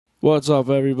What's up,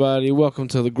 everybody? Welcome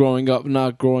to the Growing Up,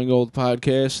 Not Growing Old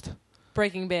podcast,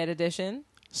 Breaking Bad edition.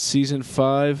 Season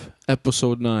 5,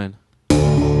 Episode 9.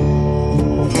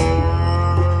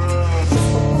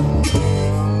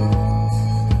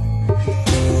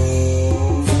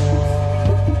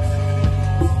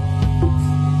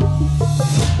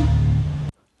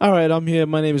 All right, I'm here.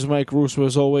 My name is Mike Russo.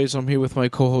 As always, I'm here with my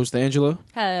co-host, Angela,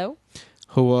 Hello.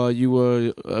 who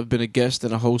you have been a guest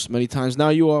and a host many times. Now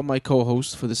you are my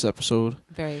co-host for this episode.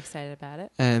 Very excited about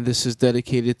it. And this is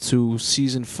dedicated to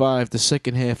Season 5, the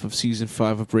second half of Season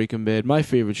 5 of Breaking Bad, my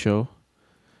favorite show.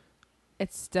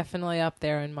 It's definitely up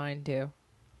there in mine too.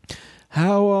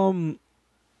 Why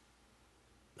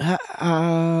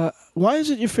is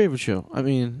it your favorite show? I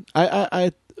mean,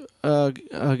 go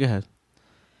ahead.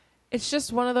 It's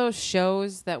just one of those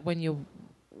shows that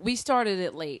we started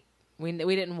it late. We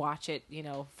didn't watch it,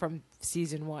 from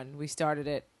season 1. We started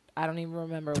it. I don't even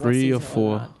remember 3 or what season it 4,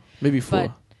 went on. maybe 4.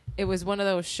 But it was one of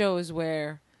those shows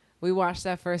where we watched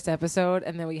that first episode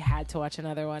and then we had to watch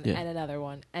another one and another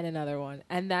one and another one.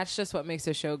 And that's just what makes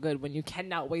a show good, when you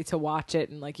cannot wait to watch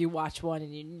it and you watch one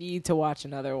and you need to watch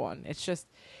another one. It's just,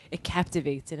 it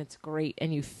captivates and it's great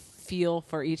and you feel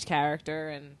for each character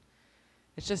and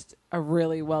it's just a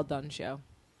really well done show.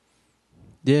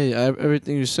 Yeah,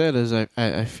 everything you said is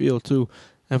I feel too,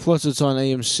 and plus it's on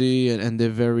AMC and they're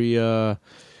very they're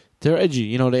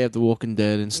edgy. They have The Walking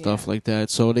Dead and stuff like that,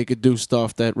 so they could do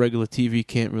stuff that regular TV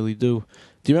can't really do.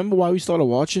 Do you remember why we started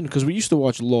watching? Because we used to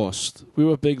watch Lost. We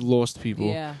were big Lost people.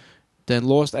 Yeah. Then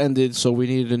Lost ended, so we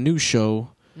needed a new show,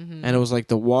 and it was like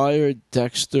The Wire,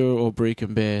 Dexter, or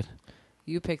Breaking Bad.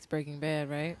 You picked Breaking Bad,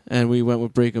 right? And we went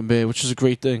with Breaking Bad, which is a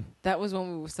great thing. That was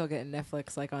when we were still getting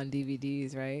Netflix on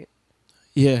DVDs, right?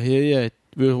 Yeah.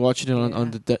 We were watching it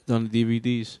on the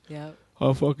DVDs. Yep.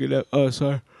 Oh, fucking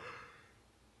sorry.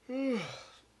 Edit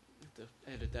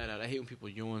that out. I hate when people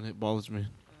yawn. It bothers me.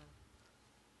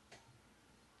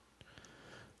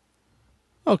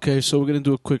 Okay, so we're going to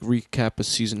do a quick recap of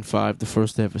Season 5, the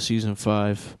first half of Season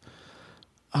 5.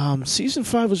 Season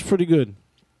 5 was pretty good.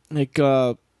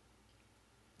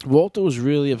 Walter was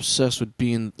really obsessed with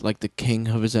being the king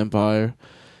of his empire,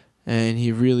 and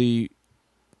he really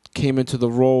came into the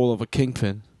role of a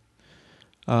kingpin.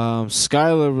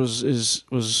 Skylar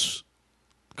was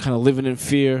kind of living in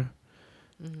fear.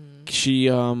 Mm-hmm. She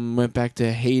went back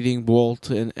to hating Walt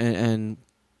and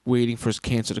waiting for his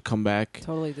cancer to come back.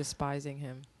 Totally despising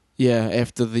him. Yeah,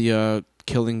 after the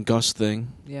killing Gus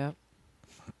thing. Yep.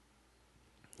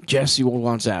 Jesse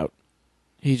wants out.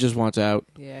 He just wants out.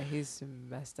 Yeah, he's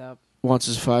messed up. Wants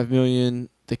his $5 million.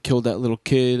 They killed that little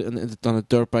kid on a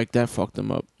dirt bike. That fucked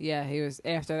him up. Yeah,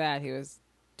 after that, he was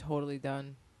totally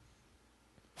done.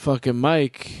 Fucking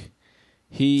Mike,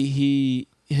 his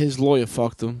lawyer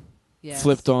fucked him. Yes.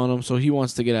 Flipped on him, so he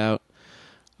wants to get out.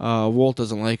 Walt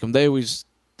doesn't like him. They always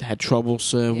had trouble,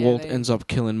 so Walt ends up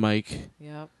killing Mike.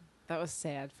 Yep. That was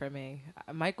sad for me.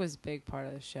 Mike was a big part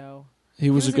of the show. He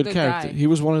was a good character. Guy. He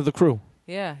was one of the crew.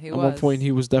 Yeah, he was. At one point,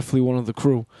 he was definitely one of the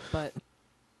crew. But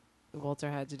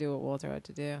Walter had to do what Walter had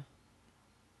to do.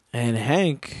 And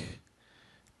Hank,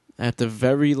 at the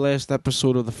very last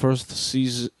episode of the first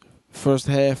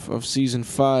half of Season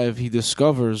 5, he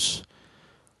discovers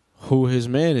who his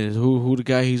man is, who the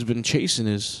guy he's been chasing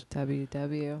is.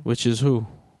 WW. Which is who?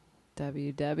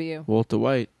 WW. Walter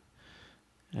White.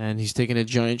 And he's taking a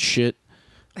giant shit.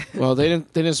 Well, they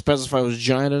didn't specify it was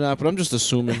giant or not, but I'm just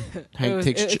assuming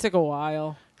It took a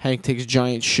while. Hank takes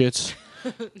giant shits.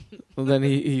 And then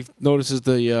he notices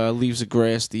the Leaves of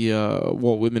Grass, the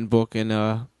Walt Whitman book, and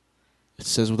it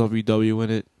says WW in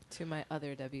it. To my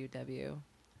other WW.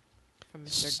 From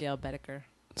Mr. Gail Bedecker.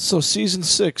 So Season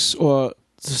 6, or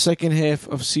the second half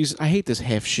of season... I hate this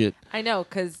half shit. I know,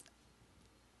 because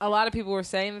a lot of people were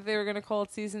saying that they were going to call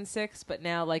it Season 6, but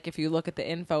now, if you look at the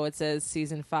info, it says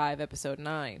Season 5, Episode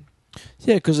 9.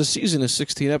 Yeah, because a season is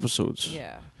 16 episodes.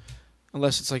 Yeah.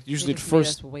 Unless it's usually they the just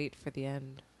first... made us wait for the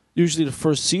end. Usually the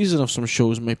first season of some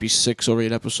shows might be 6 or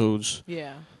 8 episodes.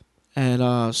 Yeah.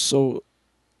 And so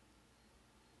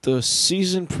the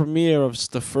season premiere of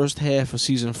the first half of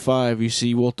Season 5, you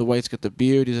see Walter White's got the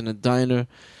beard, he's in a diner,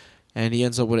 and he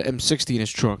ends up with an M60 in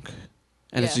his trunk.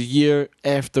 And it's a year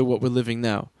after what we're living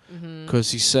now.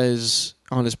 Because he says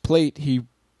on his plate, he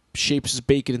shapes his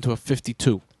bacon into a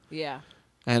 52. Yeah.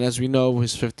 And as we know,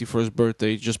 his 51st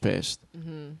birthday just passed.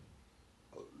 Mm-hmm.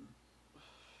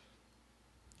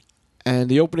 And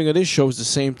the opening of this show is the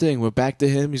same thing. We're back to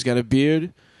him. He's got a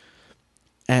beard.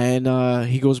 And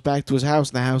he goes back to his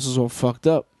house, and the house is all fucked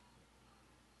up.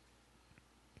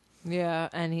 Yeah,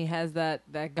 and he has that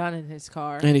gun in his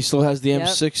car. And he still has the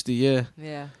M60, yeah.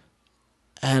 Yeah.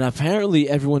 And apparently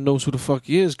everyone knows who the fuck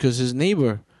he is because his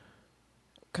neighbor.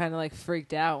 Kind of like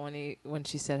freaked out when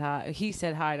she said hi. He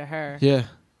said hi to her. Yeah.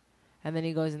 And then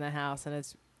he goes in the house and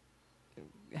it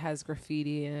has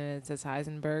graffiti and it says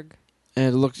Heisenberg.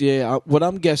 And it looks, what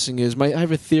I'm guessing is, I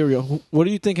have a theory. What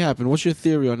do you think happened? What's your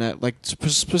theory on that? Like,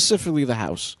 specifically the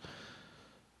house.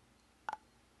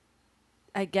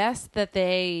 I guess that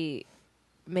they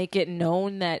make it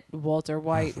known that Walter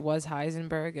White was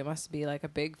Heisenberg. It must be like a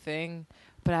big thing.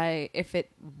 But if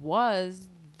it was,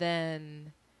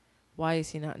 then why is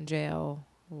he not in jail?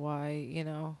 Why,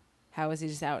 how is he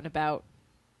just out and about?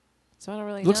 So I don't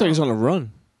really know. Looks like he's on a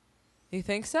run. You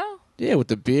think so? Yeah, with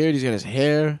the beard, he's got his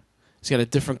hair. He's got a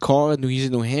different car. He's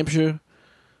in New Hampshire.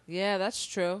 Yeah, that's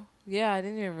true. Yeah, I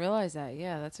didn't even realize that.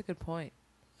 Yeah, that's a good point.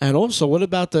 And also, what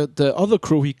about the other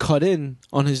crew he cut in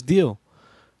on his deal?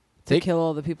 To kill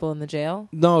all the people in the jail?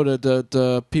 No,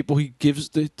 the people he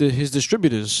gives his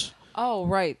distributors. Oh,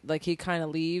 right. Like he kind of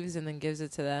leaves and then gives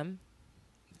it to them.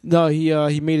 No,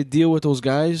 he made a deal with those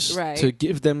guys to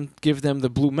give them the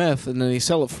blue meth, and then they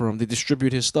sell it for him. They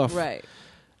distribute his stuff. Right.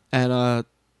 And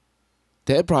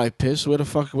they're probably pissed. Where the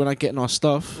fuck we're not getting our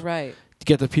stuff? Right. To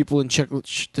get the people in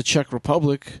the Czech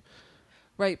Republic.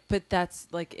 Right, but that's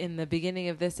like in the beginning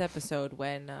of this episode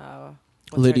when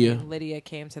Lydia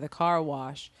came to the car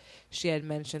wash. She had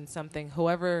mentioned something.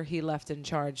 Whoever he left in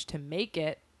charge to make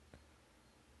it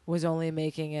was only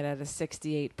making it at a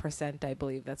 68%, I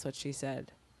believe. That's what she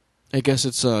said. I guess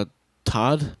it's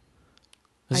Todd.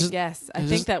 I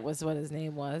think that was what his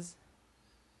name was.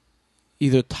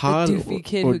 Either Todd the doofy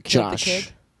kid or who Josh. Killed the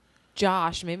kid.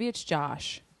 Josh, maybe it's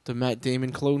Josh. The Matt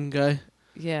Damon clone guy.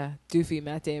 Yeah, doofy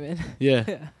Matt Damon.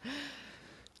 Yeah.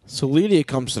 So Lydia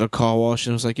comes to the car wash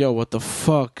and was like, "Yo, what the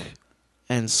fuck?"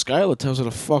 And Skylar tells her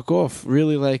to fuck off.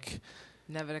 Really, like,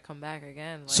 never to come back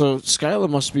again. Like, so Skylar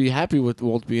must be happy with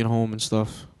Walt being home and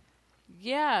stuff.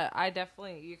 Yeah,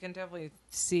 you can definitely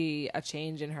see a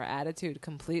change in her attitude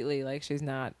completely. Like, she's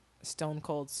not stone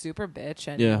cold super bitch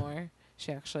anymore. Yeah.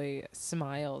 She actually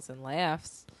smiles and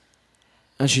laughs.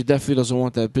 And she definitely doesn't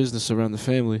want that business around the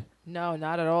family. No,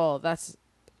 not at all. That's,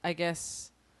 I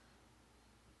guess,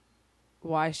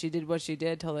 why she did what she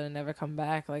did, told her to never come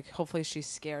back. Like, hopefully she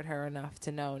scared her enough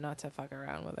to know not to fuck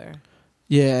around with her.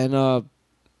 Yeah, and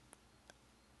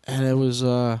it was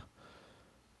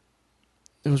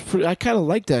pretty. I kind of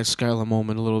liked that Skylar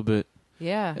moment a little bit.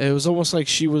 Yeah. It was almost like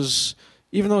she was,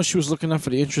 even though she was looking out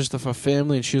for the interest of her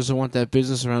family and she doesn't want that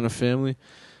business around her family,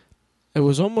 it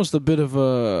was almost a bit of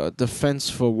a defense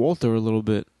for Walter a little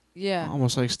bit. Yeah.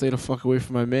 Almost like, stay the fuck away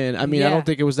from my man. I mean, I don't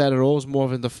think it was that at all. It was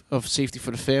more of safety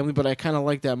for the family, but I kind of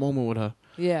liked that moment with her.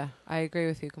 Yeah, I agree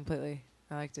with you completely.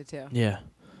 I liked it too. Yeah.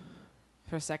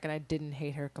 For a second, I didn't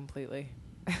hate her completely.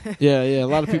 Yeah. A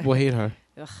lot of people hate her.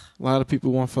 Ugh. A lot of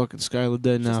people want fucking Skylar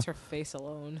dead now. Just her face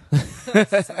alone.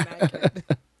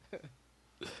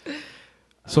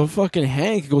 So fucking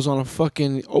Hank goes on a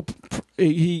fucking...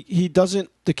 He doesn't...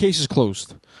 The case is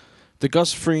closed. The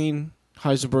Gus Fring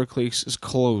Heisenberg case is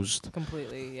closed.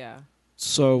 Completely, yeah.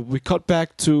 So we cut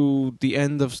back to the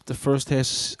end of the first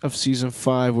half of season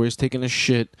 5 where he's taking a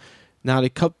shit. Now they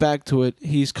cut back to it.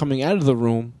 He's coming out of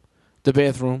the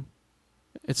bathroom.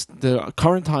 It's the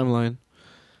current timeline.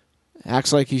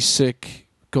 Acts like he's sick.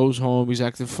 Goes home. He's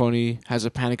acting funny. Has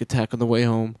a panic attack on the way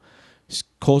home. He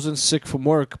calls in sick from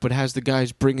work, but has the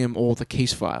guys bring him all the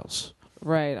case files.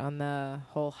 Right, on the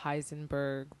whole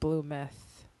Heisenberg blue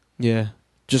meth. Yeah.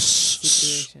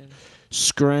 Just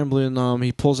scrambling.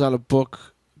 He pulls out a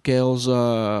book, Gail's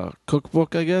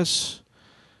cookbook, I guess.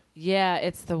 Yeah,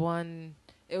 it's the one.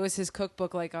 It was his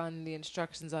cookbook, like on the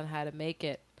instructions on how to make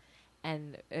it,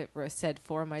 and it said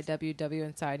 "for my WW"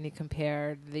 inside, and he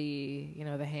compared the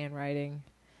handwriting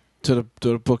to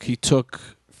the book he took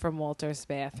from Walter's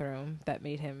bathroom that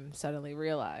made him suddenly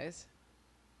realize.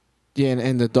 Yeah,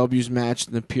 and the W's matched,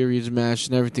 and the periods matched,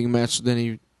 and everything matched.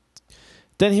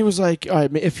 Then he was like, all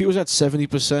right, if he was at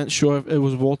 70%, sure, it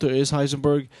was Walter is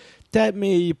Heisenberg, that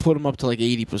may put him up to like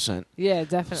 80%. Yeah,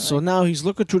 definitely. So now he's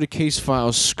looking through the case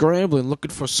files, scrambling,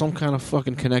 looking for some kind of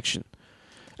fucking connection.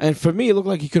 And for me, it looked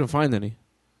like he couldn't find any.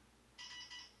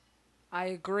 I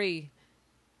agree.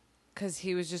 Because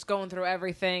he was just going through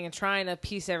everything and trying to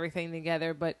piece everything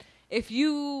together. But if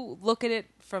you look at it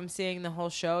from seeing the whole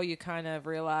show, you kind of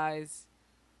realize,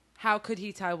 how could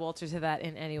he tie Walter to that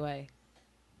in any way?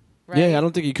 Right? Yeah, I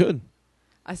don't think he could.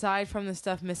 Aside from the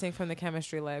stuff missing from the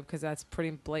chemistry lab, because that's pretty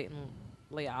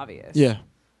blatantly obvious. Yeah.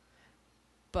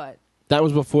 But that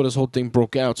was before this whole thing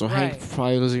broke out, so right. Hank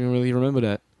probably doesn't even really remember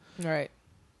that. Right.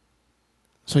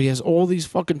 So he has all these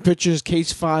fucking pictures,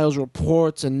 case files,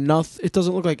 reports, and nothing. It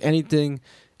doesn't look like anything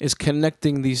is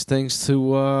connecting these things to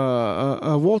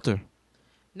Walter.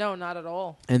 No, not at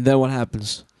all. And then what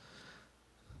happens?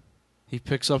 He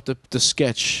picks up the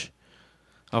sketch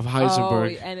of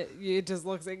Heisenberg. Oh, and it just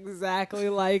looks exactly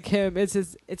like him.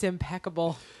 It's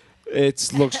impeccable.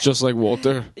 It looks just like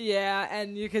Walter. Yeah,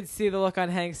 and you can see the look on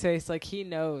Hank's face. Like, he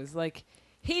knows. Like,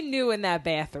 he knew in that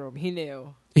bathroom. He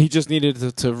knew. He just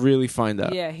needed to really find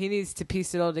out. Yeah, he needs to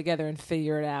piece it all together and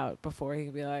figure it out before he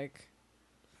can be like...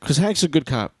 Because Hank's a good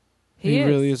cop. He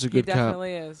really is a good cop. He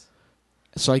definitely is.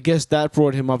 So I guess that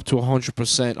brought him up to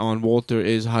 100% on Walter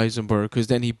is Heisenberg. Because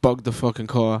then he bugged the fucking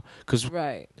car.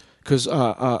 Right. Because,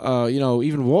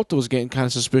 even Walter was getting kind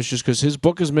of suspicious because his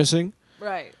book is missing.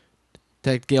 Right.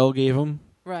 That Gail gave him.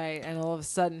 Right, and all of a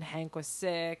sudden Hank was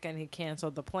sick and he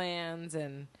canceled the plans,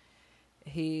 and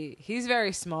he's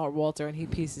very smart, Walter, and he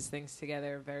pieces things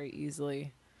together very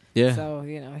easily. Yeah. So,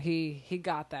 he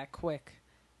got that quick.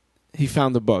 He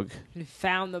found the bug. He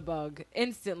found the bug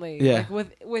instantly. Yeah.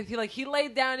 Like he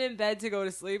laid down in bed to go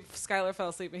to sleep. Skylar fell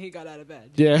asleep and he got out of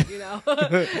bed. Yeah.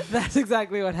 That's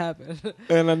exactly what happened.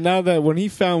 And now that when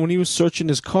he was searching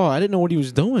his car, I didn't know what he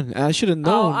was doing. I should have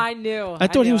known. Oh, I knew. I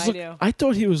thought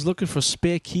he was looking for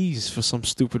spare keys for some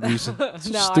stupid reason. No,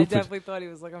 I definitely thought he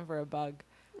was looking for a bug.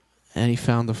 And he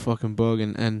found the fucking bug,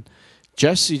 and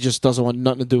Jesse just doesn't want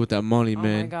nothing to do with that money,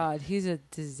 man. Oh my God, he's a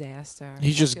disaster.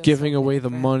 He's just giving away the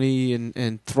money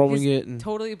and throwing it and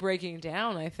totally breaking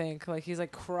down. I think he's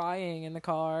like crying in the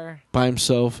car by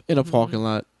himself in a parking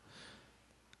lot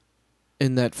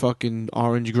in that fucking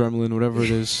orange gremlin, whatever it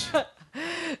is.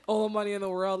 All the money in the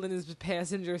world in his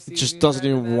passenger seat. Just doesn't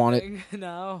even want it.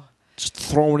 No. Just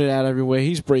throwing it out everywhere.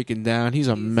 He's breaking down. He's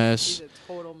a mess. He's a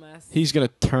total mess. He's gonna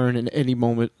turn in any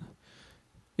moment.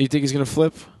 You think he's gonna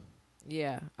flip?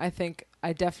 Yeah,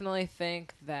 I definitely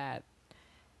think that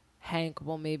Hank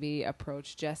will maybe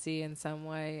approach Jesse in some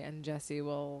way, and Jesse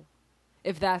will,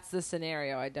 if that's the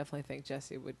scenario, I definitely think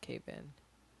Jesse would cave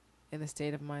in the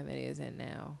state of mind that he is in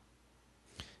now.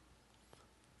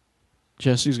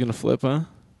 Jesse's gonna flip, huh?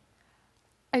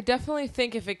 I definitely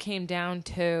think if it came down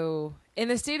to, in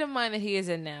the state of mind that he is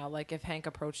in now, like if Hank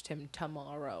approached him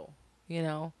tomorrow,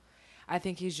 I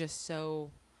think he's just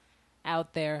so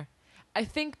out there. I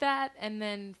think that, and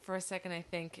then for a second, I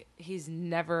think he's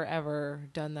never, ever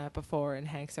done that before, and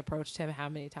Hank's approached him how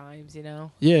many times, Yeah,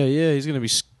 he's going to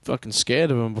be fucking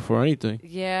scared of him before anything.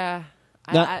 Yeah.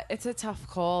 It's a tough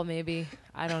call, maybe.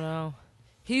 I don't know.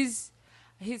 He's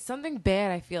something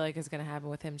bad, I feel like, is going to happen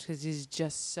with him, because he's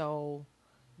just so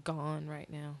gone right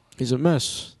now. He's a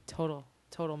mess. Total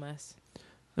mess.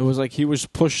 It was like he was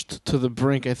pushed to the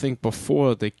brink, I think,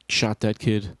 before they shot that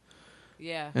kid.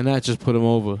 Yeah. And that just put him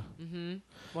over.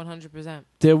 100%.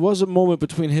 There was a moment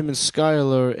between him and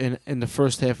Skylar in the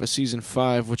first half of season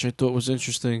 5, which I thought was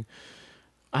interesting.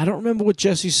 I don't remember what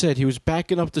Jesse said. He was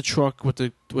backing up the truck with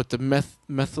the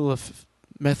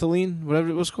methylene, whatever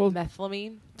it was called.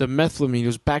 Methylamine. The methylamine. He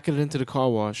was backing it into the car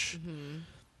wash,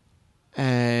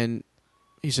 and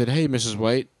he said, "Hey, Mrs.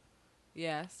 White."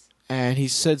 Yes. And he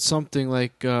said something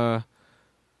like, "I'm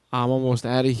almost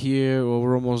out of here," or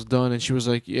 "We're almost done." And she was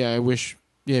like, "Yeah, I wish."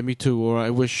 Yeah, me too. Or I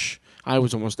wish I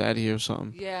was almost out of here or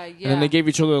something. Yeah. And then they gave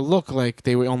each other a look like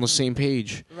they were on the same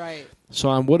page. Right.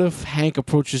 So what if Hank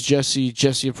approaches Jesse,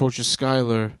 Jesse approaches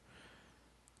Skylar,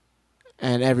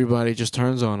 and everybody just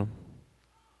turns on him?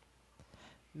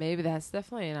 Maybe that's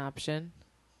definitely an option.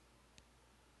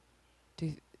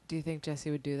 Do you think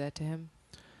Jesse would do that to him?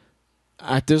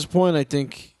 At this point, I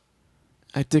think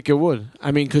it would.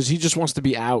 I mean, because he just wants to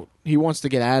be out. He wants to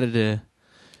get out of there.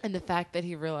 And the fact that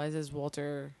he realizes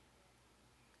Walter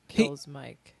kills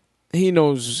Mike. He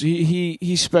knows.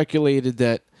 He speculated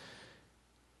that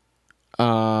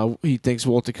he thinks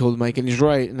Walter killed Mike, and he's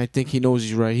right. And I think he knows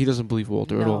he's right. He doesn't believe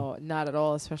Walter at all. No, not at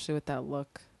all, especially with that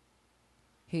look.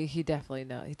 He definitely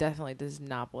knows. He definitely does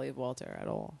not believe Walter at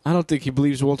all. I don't think he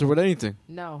believes Walter with anything.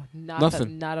 No,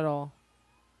 nothing. Not at all.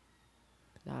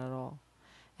 Not at all.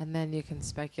 And then you can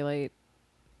speculate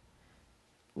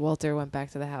Walter went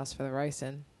back to the house for the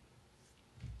ricin.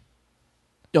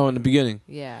 Oh, in the beginning.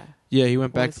 Yeah. Yeah, he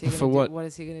went back for what? What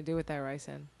is he going to do with that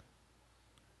ricin?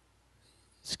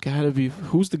 It's got to be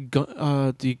who's the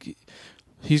gun?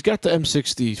 He's got the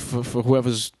M60 for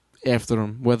whoever's after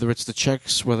him, whether it's the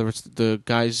Czechs, whether it's the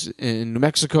guys in New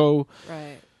Mexico.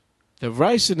 Right. The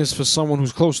ricin is for someone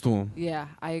who's close to him. Yeah,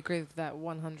 I agree with that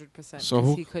 100%.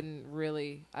 So he couldn't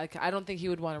really. I don't think he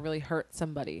would want to really hurt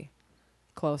somebody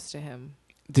close to him.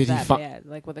 Did that bad,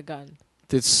 like with a gun?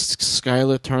 Did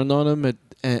Skylar turn on him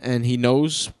and he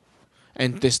knows,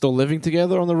 and they're still living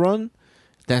together on the run?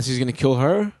 He's gonna kill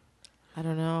her. I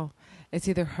don't know. It's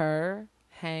either her,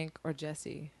 Hank, or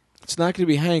Jesse. It's not going to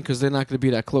be Hank because they're not going to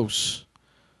be that close.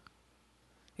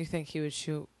 You think he would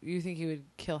shoot? You think he would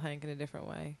kill Hank in a different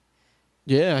way?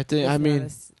 Yeah, I think. It's I not mean,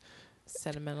 as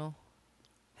sentimental.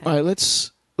 all right.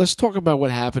 Let's talk about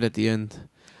what happened at the end.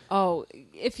 Oh,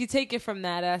 if you take it from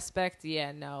that aspect,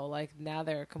 yeah, no. Like, now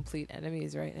they're complete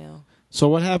enemies right now. So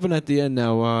what happened at the end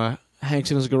now?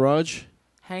 Hank's in his garage?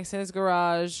 Hank's in his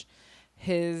garage.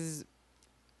 His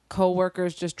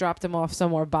co-workers just dropped him off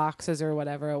some more boxes or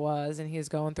whatever it was, and he's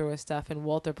going through his stuff, and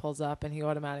Walter pulls up, and he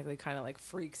automatically kind of, like,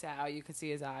 freaks out. You can see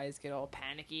his eyes get all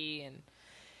panicky, and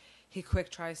he quick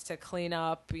tries to clean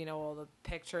up, all the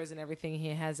pictures and everything he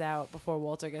has out before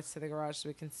Walter gets to the garage so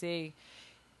we can see.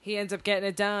 He ends up getting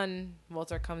it done.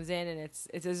 Walter comes in, and it's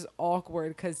just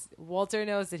awkward because Walter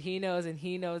knows that he knows, and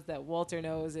he knows that Walter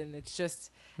knows, and it's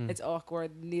just it's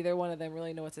awkward. Neither one of them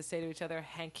really know what to say to each other.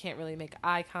 Hank can't really make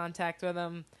eye contact with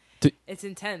him. It's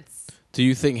intense. Do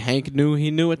you think Hank knew he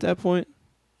knew at that point?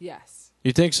 Yes.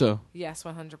 You think so? Yes,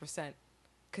 100%.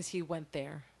 Because he went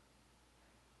there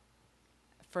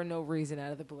for no reason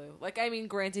out of the blue. Like, I mean,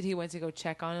 granted, he went to go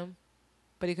check on him,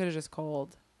 but he could have just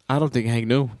called. I don't think Hank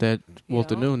knew that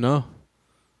Walter knew. No.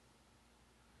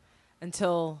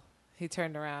 Until he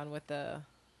turned around with the.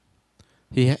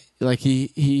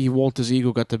 Walter's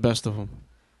ego got the best of him.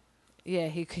 Yeah,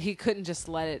 he couldn't just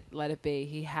let it be.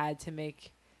 He had to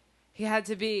make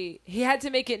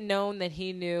it known that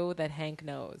he knew that Hank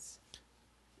knows.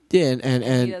 Yeah, and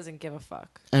he doesn't give a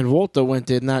fuck. And Walter went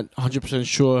there not 100%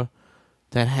 sure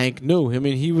that Hank knew. I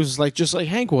mean, he was just like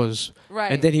Hank was.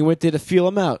 Right. And then he went there to feel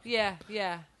him out. Yeah.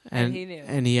 And he knew.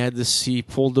 And he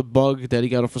pulled the bug that he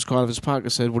got off his car out of his pocket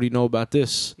and said, "What do you know about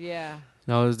this?" Yeah.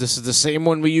 No, this is the same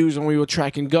one we used when we were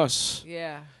tracking Gus.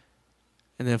 Yeah.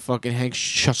 And then fucking Hank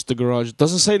shuts the garage.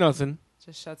 Doesn't say nothing.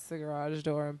 Just shuts the garage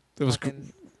door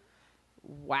and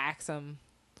whacks him.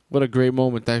 What a great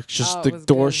moment. That's just the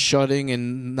door shutting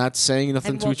and not saying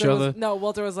nothing to each other.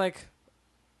 Walter was like,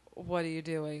 "What are you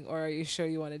doing? Or are you sure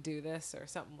you want to do this?" Or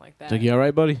something like that. Like, you all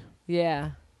right, buddy?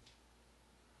 Yeah.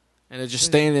 And they're just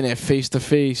standing there face to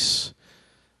face.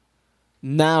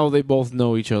 Now they both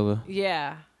know each other.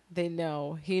 Yeah, they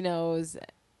know. He knows.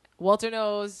 Walter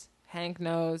knows. Hank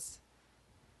knows.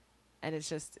 And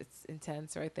it's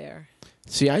intense right there.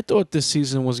 See, I thought this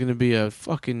season was going to be a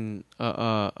fucking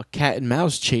a cat and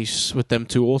mouse chase with them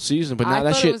two all season, but now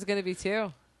that shit it was going to be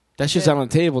too. That shit's out on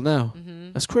the table now.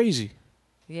 Mm-hmm. That's crazy.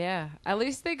 Yeah, at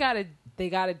least they got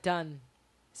it done.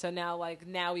 So now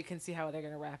we can see how they're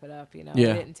going to wrap it up, Yeah. It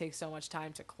didn't take so much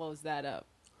time to close that up.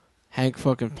 Hank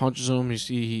fucking punches him.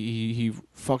 He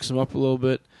fucks him up a little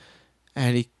bit.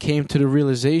 And he came to the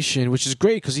realization, which is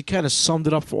great because he kind of summed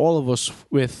it up for all of us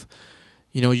with,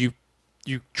 you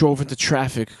drove into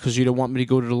traffic because you didn't want me to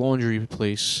go to the laundry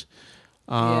place.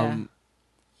 The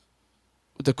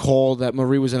call that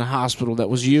Marie was in a hospital, that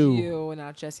was you. You and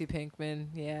not Jesse Pinkman,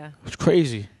 yeah. It's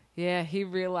crazy. Yeah, he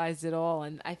realized it all,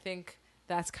 and I think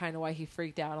that's kind of why he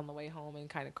freaked out on the way home and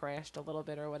kind of crashed a little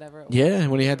bit or whatever. Yeah,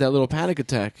 when he had that little panic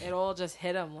attack. It all just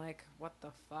hit him like, what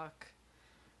the fuck?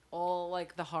 All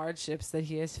like the hardships that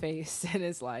he has faced in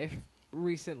his life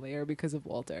recently are because of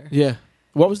Walter. Yeah.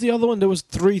 What was the other one? There was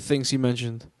 3 things he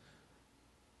mentioned.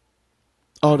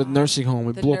 Oh, the nursing home.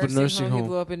 He blew up a nursing home. He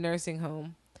blew up a nursing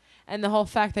home. And the whole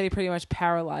fact that he pretty much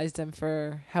paralyzed him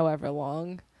for however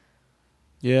long.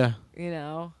 Yeah.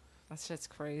 That's just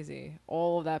crazy.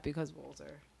 All of that because of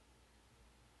Walter.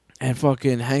 And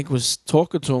fucking Hank was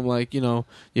talking to him like, you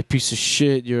piece of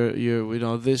shit,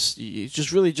 you're this.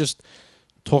 Just really just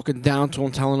talking down to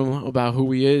him, telling him about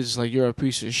who he is, like you're a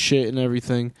piece of shit and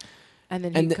everything. And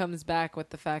then he comes back with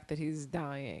the fact that he's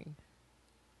dying.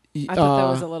 I thought that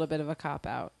was a little bit of a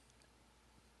cop-out.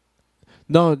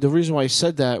 No, the reason why he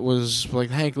said that was like,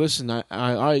 Hank, listen, I'm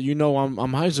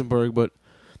Heisenberg, but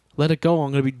let it go.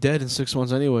 I'm going to be dead in 6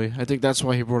 months anyway. I think that's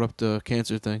why he brought up the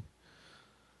cancer thing.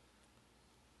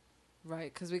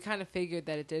 Right, because we kind of figured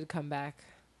that it did come back,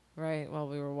 right, while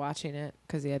we were watching it,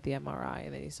 because he had the MRI,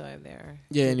 and then you saw him there.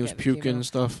 Yeah, and he was puking and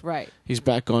stuff. Right. He's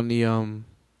back on the...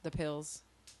 The pills.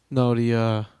 No,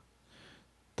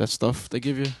 that stuff they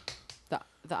give you.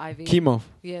 The IV. Chemo.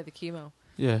 Yeah, the chemo.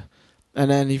 Yeah.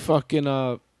 And then he fucking...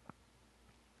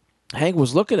 Hank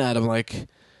was looking at him like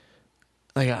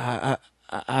he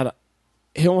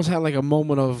almost had like a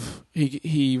moment of...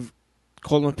 He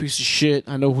called him a piece of shit.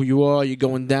 I know who you are. You're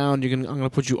going down. I'm gonna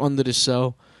put you under the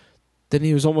cell. Then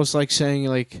he was almost like saying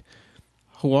like,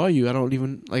 "Who are you? I don't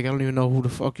even know who the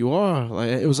fuck you are." Like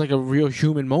it was like a real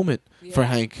human moment for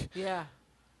Hank. Yeah.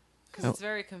 Because it's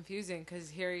very confusing. Because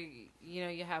here,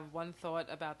 you have one thought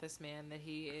about this man that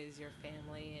he is your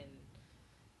family and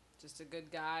just a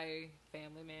good guy,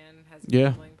 family man, has a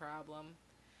gambling problem.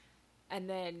 And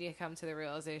then you come to the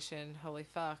realization, holy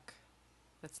fuck,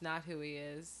 that's not who he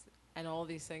is. And all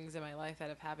these things in my life that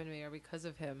have happened to me are because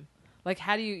of him. Like,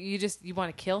 how do you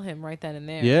want to kill him right then and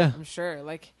there? Yeah. I'm sure.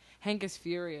 Like, Hank is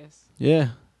furious. Yeah.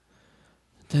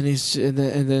 Then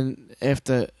and then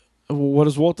after, what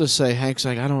does Walter say? Hank's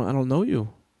like, I don't know you.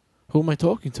 Who am I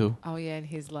talking to? Oh, yeah, and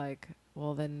he's like,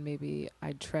 well, then maybe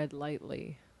I'd tread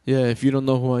lightly. Yeah, if you don't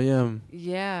know who I am.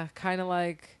 Yeah, kind of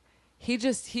like, he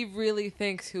really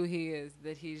thinks who he is,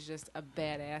 that he's just a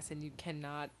badass and you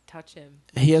cannot touch him.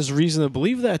 He has reason to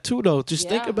believe that, too, though. Just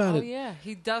think about it. Oh, yeah,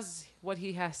 he does what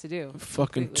he has to do.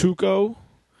 Fucking completely. Tuco.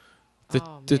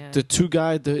 The two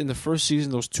guys, in the first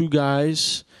season, those two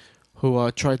guys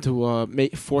who tried to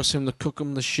force him to cook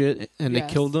him the shit, and they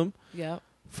killed him. Yep.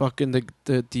 Fucking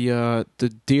the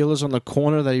dealers on the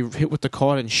corner that he hit with the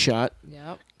car and shot.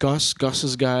 Yep.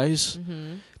 Gus's guys.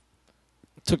 Mm-hmm.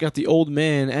 Took out the old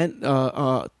man and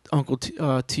Uncle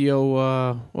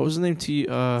Tio. What was his name?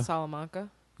 Salamanca.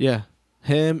 Yeah,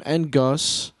 him and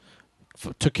Gus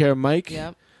took care of Mike.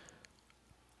 Yep.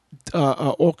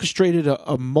 Orchestrated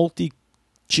a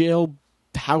multi-jail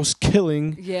house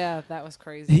killing. Yeah, that was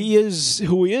crazy. He is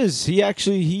who he is.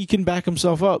 He can back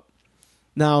himself up.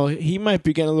 Now he might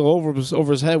be getting a little over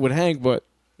his head with Hank, but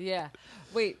yeah.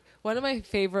 Wait, one of my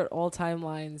favorite all-time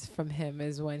lines from him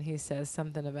is when he says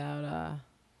something about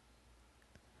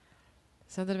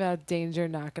danger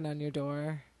knocking on your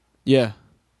door. Yeah.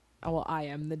 Oh, well, I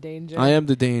am the danger. I am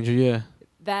the danger. Yeah.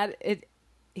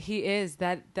 He is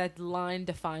that line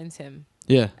defines him.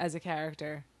 Yeah. As a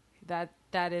character, that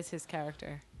is his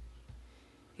character.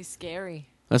 He's scary.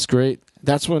 That's great.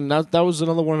 That's when that was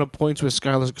another one of the points where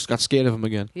Skyler got scared of him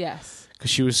again. Yes.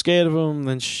 Because she was scared of him,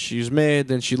 then she was mad,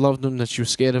 then she loved him, then she was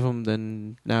scared of him,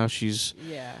 then now she's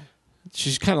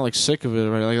kind of like sick of it,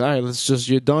 right? Like, all right,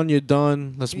 you're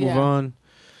done, let's move on.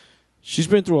 She's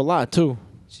been through a lot too.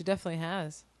 She definitely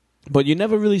has. But you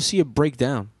never really see it break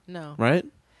down. No. Right?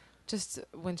 Just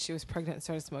when she was pregnant and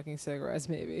started smoking cigarettes,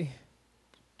 maybe.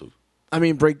 I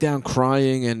mean, break down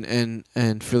crying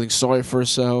and feeling sorry for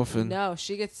herself. And no,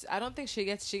 I don't think she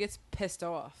gets pissed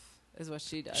off is what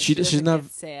she does. She's not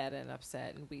get sad and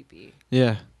upset and weepy.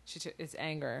 Yeah. It's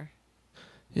anger.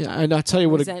 Yeah, and I'll tell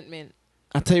you resentment.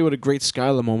 I'll tell you what a great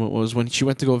Skylar moment was when she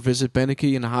went to go visit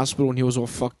Beneke in the hospital when he was all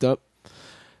fucked up.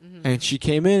 Mm-hmm. And she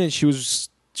came in and she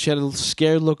had a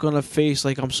scared look on her face,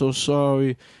 like, I'm so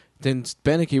sorry. Then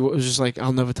Beneke was just like,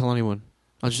 I'll never tell anyone.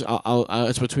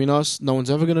 It's between us. No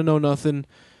one's ever gonna know nothing.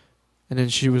 And then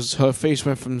her face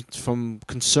went from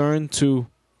concern to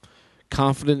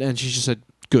confident, and she just said,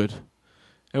 "Good."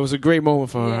 It was a great moment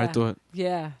for her. I thought.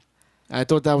 Yeah. I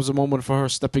thought that was a moment for her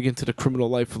stepping into the criminal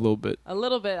life a little bit. A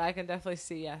little bit, I can definitely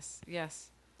see.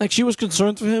 Yes. Like, she was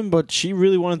concerned for him, but she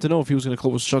really wanted to know if he was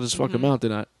gonna shut his fucking mouth or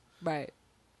not. Right.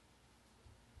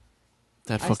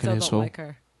 That fucking asshole. I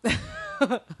still don't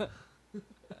like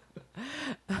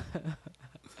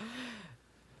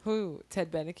her. Who?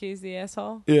 Ted Beneke's the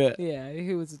asshole? Yeah. Yeah,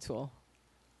 he was a tool.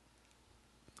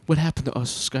 What happened to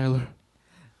us, Skylar?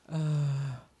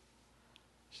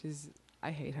 I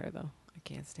hate her, though. I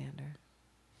can't stand her.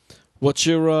 What's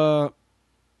your, All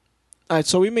right,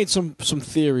 so we made some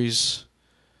theories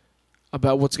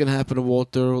about what's going to happen to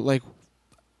Walter. Like,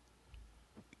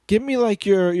 give me, like,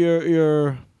 your,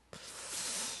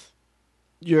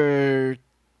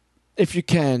 if you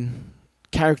can,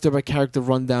 character by character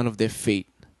rundown of their fate.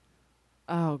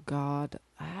 Oh God,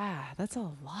 that's a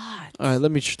lot. All right,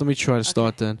 let me try to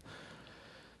start then.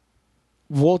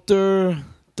 Walter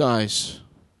dies.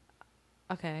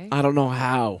 Okay. I don't know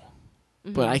how,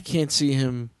 but I can't see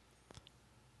him.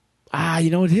 You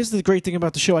know what? Here's the great thing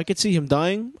about the show. I could see him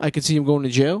dying. I could see him going to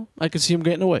jail. I could see him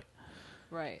getting away.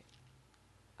 Right.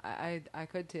 I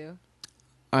could too.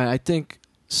 I think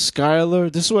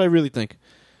Skylar. This is what I really think.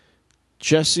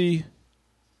 Jesse.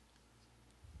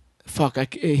 Fuck,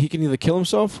 he can either kill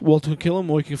himself, Walter can kill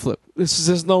him, or he can flip.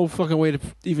 There's no fucking way to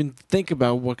even think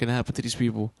about what can happen to these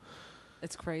people.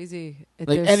 It's crazy.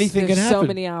 Anything can happen. So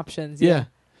many options. Yeah.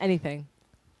 Anything.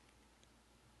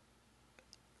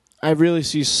 I really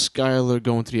see Skylar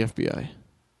going to the FBI.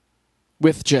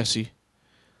 With Jesse.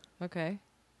 Okay.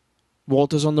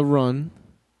 Walter's on the run.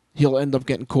 He'll end up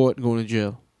getting caught and going to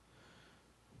jail.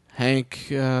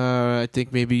 Hank, I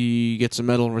think maybe gets a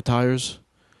medal and retires.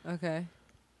 Okay.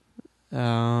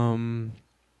 The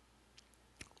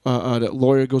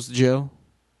lawyer goes to jail.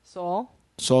 Saul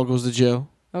goes to jail.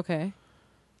 Okay.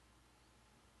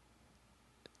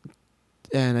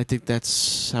 And I think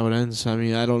that's how it ends. I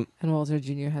mean, I don't. And Walter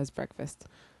Jr. has breakfast.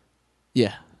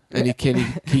 Yeah, and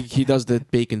he does the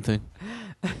bacon thing.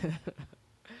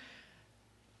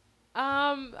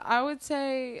 I would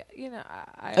say,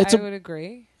 I would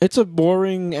agree. It's a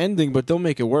boring ending, but they'll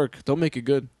make it work. They'll make it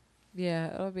good.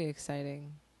 Yeah, it'll be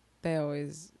exciting. They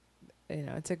always,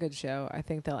 it's a good show. I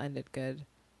think they'll end it good.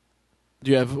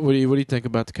 What do you think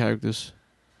about the characters?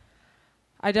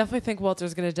 I definitely think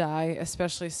Walter's gonna die,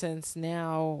 especially since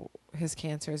now his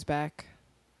cancer is back.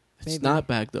 It's not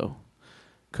back though,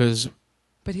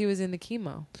 but he was in the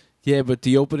chemo. Yeah, but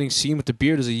the opening scene with the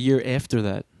beard is a year after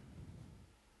that.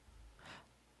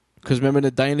 Because remember in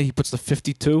the diner he puts the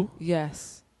 52.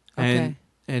 Yes. Okay.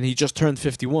 And he just turned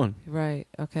 51. Right.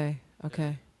 Okay.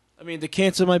 I mean, the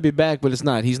cancer might be back, but it's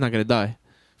not. He's not gonna die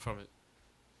from it.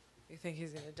 You think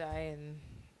he's gonna die in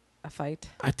a fight?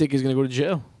 I think he's gonna go to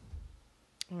jail.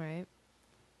 Right.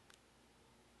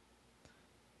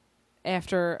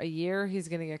 After a year, he's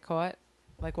gonna get caught,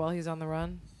 like while he's on the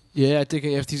run. Yeah, I think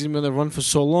after he's been on the run for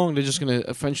so long, they're just gonna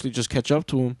eventually just catch up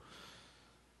to him.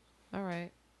 All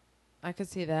right, I could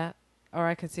see that, or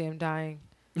I could see him dying.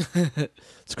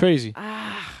 It's crazy.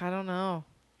 I don't know.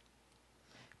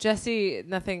 Jesse,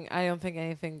 nothing. I don't think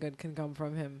anything good can come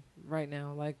from him right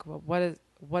now. Like, what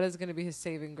is gonna be his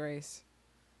saving grace?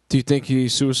 Do you think he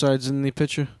suicides in the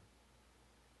picture?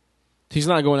 He's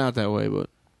not going out that way, but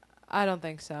I don't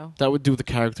think so. that would do the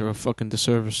character a fucking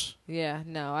disservice. Yeah,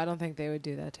 no, I don't think they would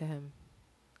do that to him.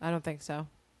 I don't think so.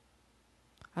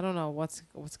 I don't know what's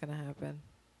gonna happen.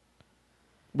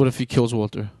 What if he kills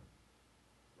Walter?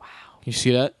 Wow. You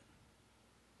see that?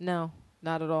 No,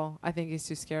 not at all. I think he's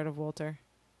too scared of Walter.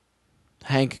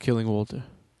 Hank killing Walter.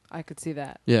 I could see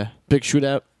that. Yeah. Big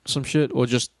shootout, some shit, or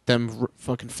just them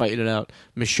fucking fighting it out.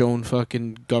 Michonne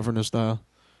fucking governor style.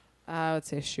 I would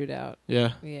say shootout.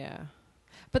 Yeah. Yeah.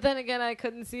 But then again, I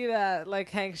couldn't see that, like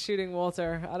Hank shooting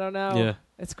Walter. I don't know. Yeah.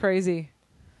 It's crazy.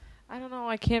 I don't know.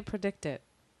 I can't predict it.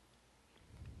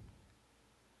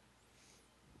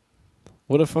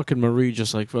 What if fucking Marie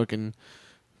just like fucking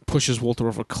pushes Walter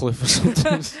off a cliff or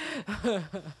something?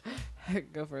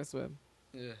 Go for a swim.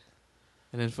 Yeah.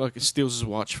 And then fucking steals his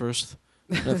watch first.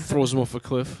 And throws him off a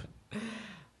cliff.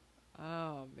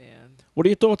 Oh man. What are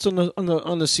your thoughts on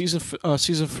the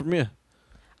season premiere?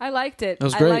 I liked it. That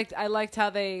was great. I liked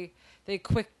how they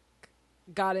quick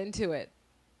got into it.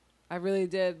 I really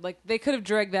did. Like they could have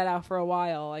dragged that out for a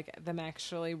while, like them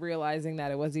actually realizing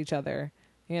that it was each other,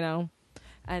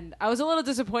 And I was a little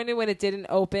disappointed when it didn't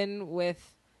open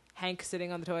with Hank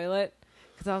sitting on the toilet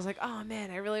because I was like, "Oh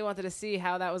man, I really wanted to see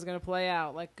how that was going to play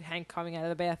out, like Hank coming out of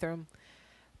the bathroom."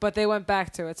 But they went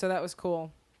back to it, so that was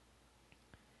cool.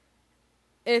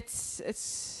 It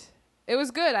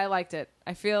was good. I liked it.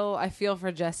 I feel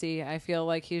for Jesse. I feel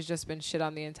like he's just been shit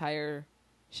on the entire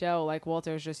show. Like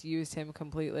Walter's just used him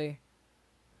completely.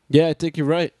 Yeah, I think you're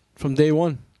right. From day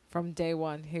one. From day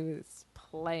one, he was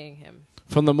playing him.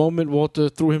 From the moment Walter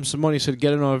threw him some money, said,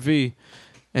 "Get an RV,"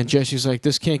 and Jesse's like,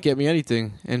 "This can't get me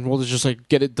anything," and Walter's just like,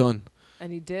 "Get it done."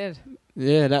 And he did.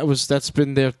 Yeah, that's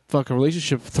been their fucking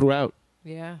relationship throughout.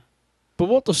 Yeah. But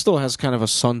Walter still has kind of a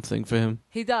son thing for him.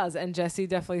 He does, and Jesse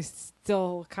definitely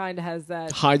still kind of has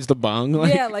that. Hides the bong.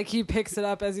 Yeah, like he picks it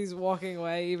up as he's walking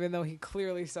away, even though he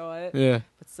clearly saw it. Yeah.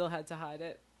 But still had to hide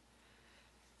it.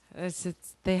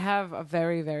 They have a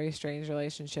very, very strange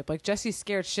relationship. Like, Jesse's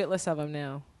scared shitless of him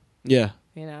now. Yeah.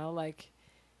 Like,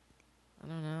 I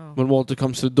don't know. When Walter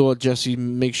comes to the door, Jesse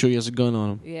makes sure he has a gun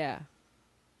on him. Yeah.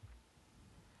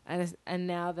 And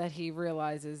now that he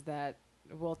realizes that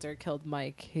Walter killed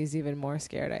Mike, he's even more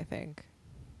scared, I think.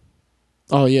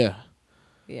 Oh, yeah.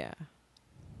 Yeah.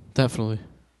 Definitely.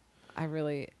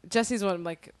 Jesse's one of,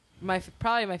 like,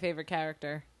 probably my favorite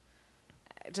character.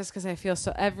 Just because I feel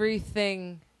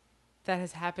everything that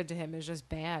has happened to him is just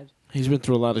bad. He's been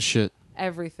through a lot of shit.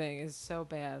 Everything is so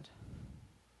bad.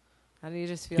 And you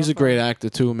just feel he's a great actor,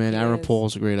 too, man. Aaron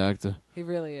Paul's a great actor. He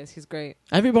really is. He's great.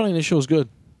 Everybody in the show is good.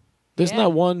 There's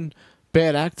not one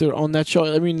bad actor on that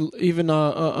show. I mean, even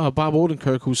Bob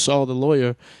Odenkirk, who's Saul the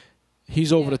lawyer,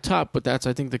 he's over the top, but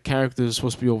I think the character is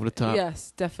supposed to be over the top.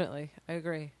 Yes, definitely. I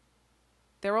agree.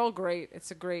 They're all great.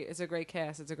 It's a great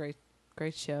cast. It's a great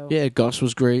show. Yeah, Gus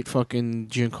was great. Fucking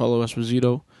Giancarlo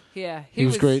Esposito. Yeah, he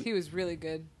was great. He was really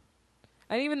good.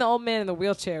 And even the old man in the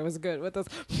wheelchair was good with those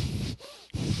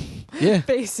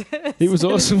faces. He was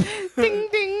awesome. Ding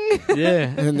ding. Yeah,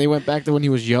 and then they went back to when he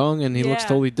was young, and he looks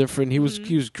totally different. He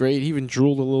was great. He even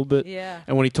drooled a little bit. Yeah.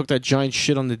 And when he took that giant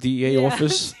shit on the DEA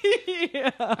office.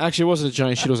 Yeah. Actually, it wasn't a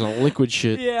giant shit. It was a liquid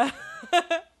shit. Yeah.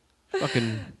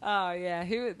 Fucking. Oh yeah,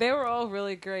 they were all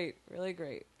really great. Really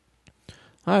great.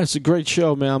 It's a great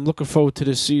show, man. I'm looking forward to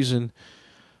this season.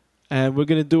 And we're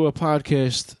going to do a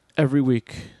podcast every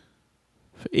week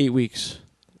for 8 weeks.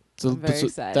 I'm very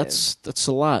excited. That's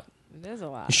a lot. There's a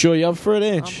lot. You sure you up for it,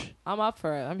 Ange? I'm up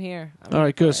for it. I'm here. All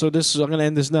right, good. So I'm gonna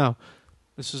end this now.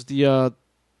 This is the.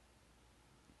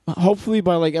 Hopefully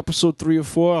by like episode 3 or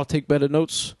 4, I'll take better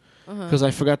notes because I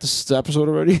forgot this episode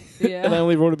already. Yeah. And I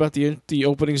only wrote about the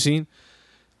opening scene.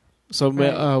 So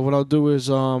what I'll do is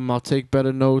I'll take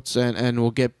better notes and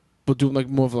we'll do like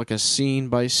more of like a scene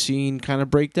by scene kind of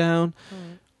breakdown,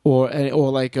 or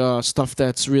like stuff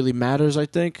that's really matters. I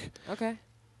think. Okay.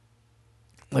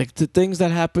 Like the things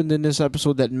that happened in this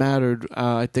episode that mattered,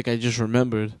 I think I just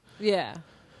remembered. Yeah.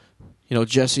 You know,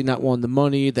 Jesse not wanting the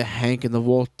money, the Hank and the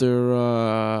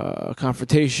Walter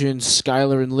confrontation,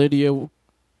 Skylar and Lydia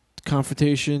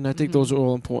confrontation. I think those are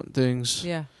all important things.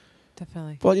 Yeah,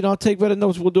 definitely. But, you know, I'll take better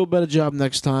notes. We'll do a better job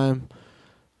next time.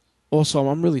 Also,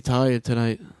 I'm really tired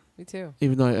tonight. Me too.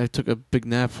 Even though I took a big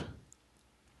nap.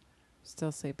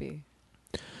 Still sleepy.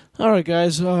 All right,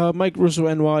 guys. Mike Russo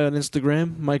NY on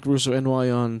Instagram. Mike Russo NY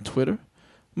on Twitter.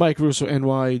 Mike Russo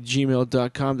NY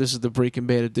gmail.com. This is the Breaking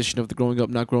Bad edition of the Growing Up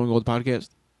Not Growing Old podcast.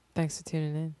 Thanks for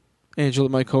tuning in. Angela,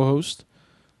 my co-host.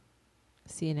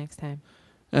 See you next time.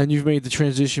 And you've made the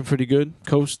transition pretty good.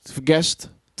 Guest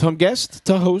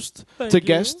to host, Thank to you.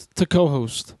 guest to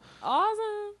co-host.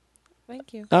 Awesome.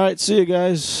 Thank you. All right, see you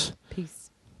guys.